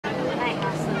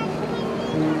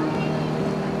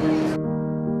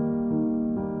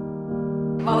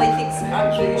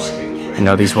I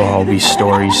know these will all be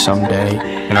stories someday,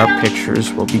 and our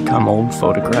pictures will become old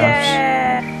photographs.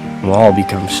 And we'll all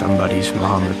become somebody's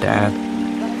mom or dad.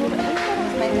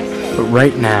 But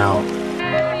right now,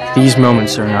 these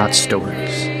moments are not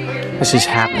stories. This is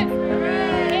happening.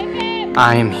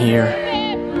 I am here,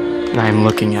 and I am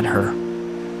looking at her.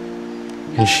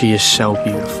 And she is so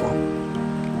beautiful.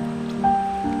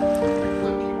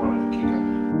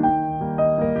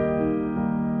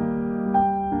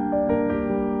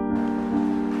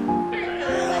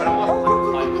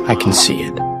 I can see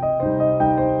it.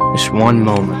 This one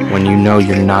moment when you know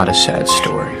you're not a sad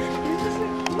story.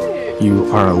 You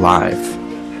are alive.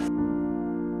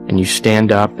 And you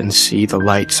stand up and see the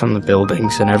lights on the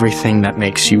buildings and everything that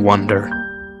makes you wonder.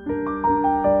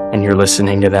 And you're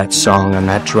listening to that song on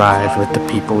that drive with the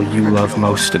people you love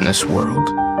most in this world.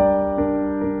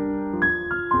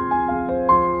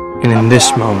 And in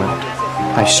this moment,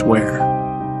 I swear,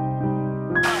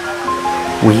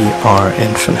 we are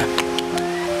infinite.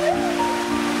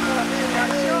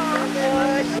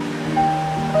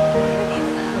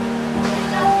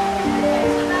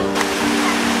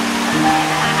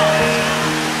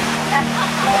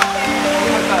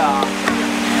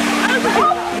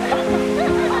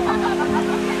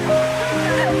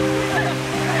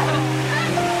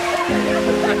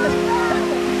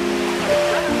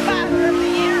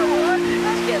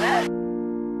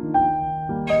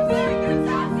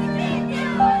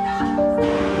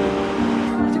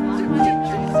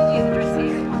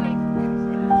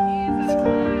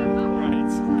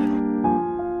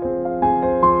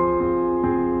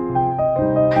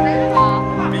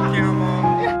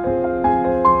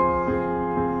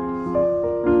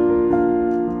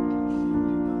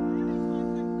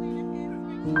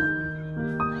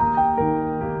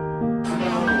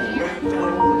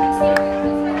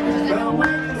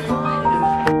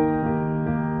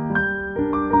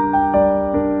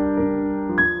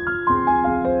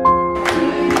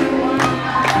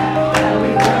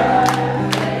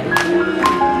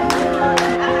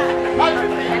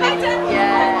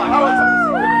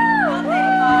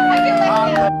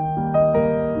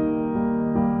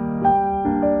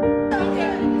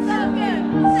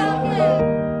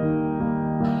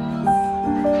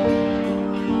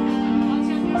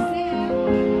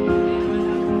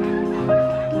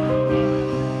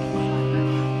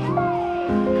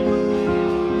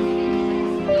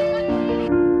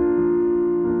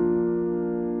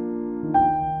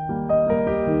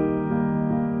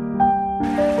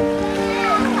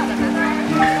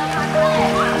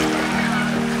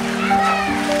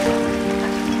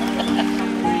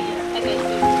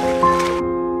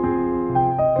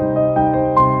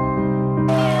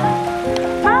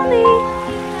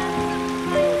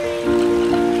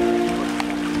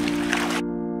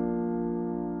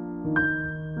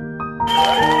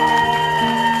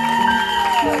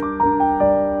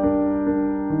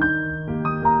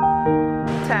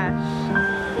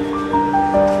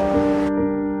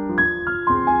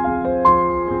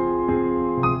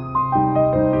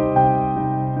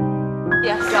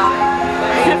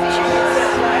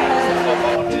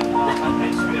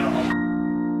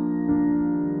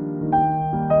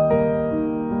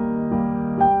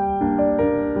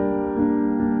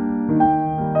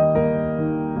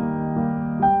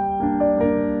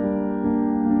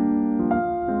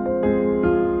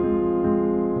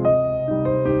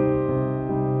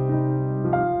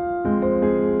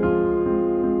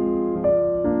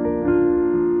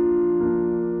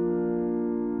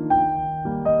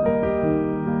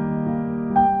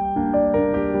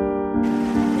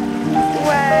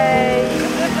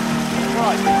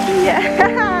 Yeah.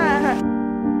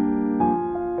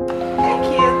 Hey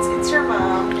kids, it's your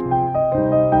mom.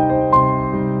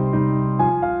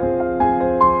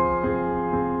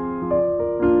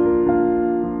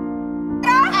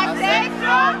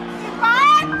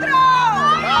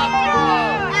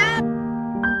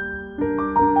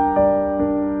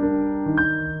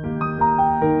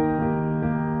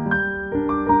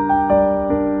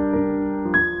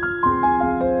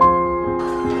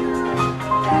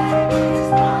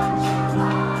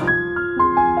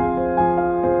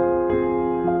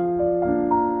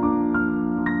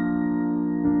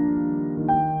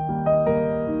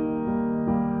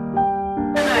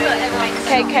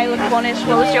 Okay, Caleb Cornish,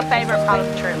 what was your favourite part of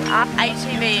the trip?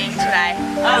 ATVing today.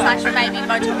 Slash maybe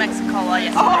Moto Mexico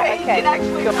yesterday. Oh, okay.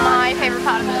 My favourite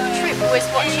part of the trip was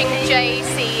watching Jay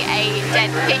see a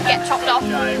dead pig get chopped off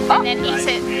and then eat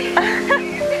it.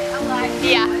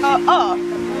 Yeah.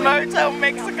 Moto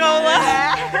Mexico.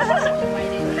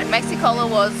 Mexicola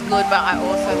was good, but I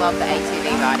also love the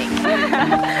ATV riding.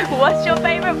 What's your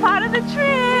favourite part of the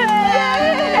trip?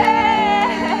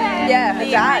 Yeah, The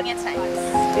Dad.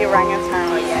 orangutans. The orangutan.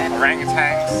 Oh yeah.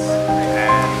 Orangutans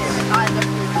and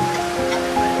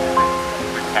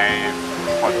the cave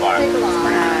quad bike.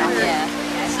 Yeah.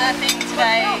 Surfing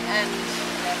today and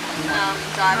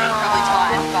diving probably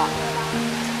tired, but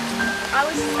I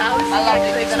was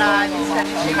actually that I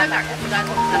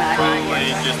Probably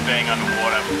just being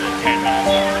underwater for 10 minutes.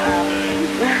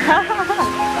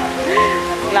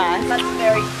 Nice. That's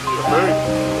very cute.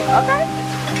 Okay.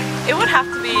 It would have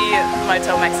to be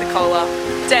Motel Mexicola.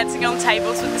 Dancing on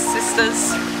tables with the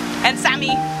sisters. And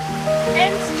Sammy.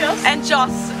 And Joss. And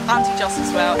Joss. Auntie Joss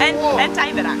as well. And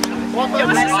David actually. It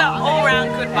was just an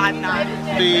all-round good vibe night.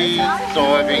 The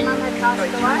diving,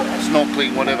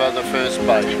 snorkeling, whatever, the first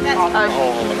boat. The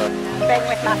whole holiday. Being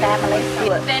with my family.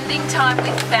 spending time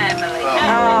with family.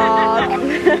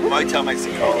 Motel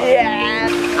Mexicola. Yeah.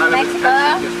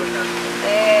 Mexico.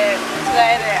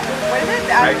 Today there. What is it?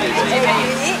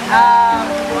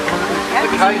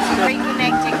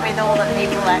 Reconnecting with all the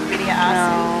people that really are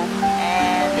awesome.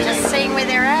 And just seeing where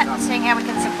they're at and seeing how we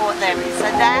can support them. So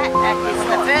that is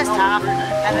the first half,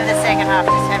 and then the second half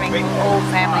is having all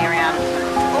family around.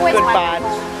 Always good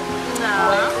vibes.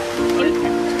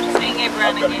 Seeing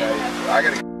everyone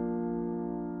again.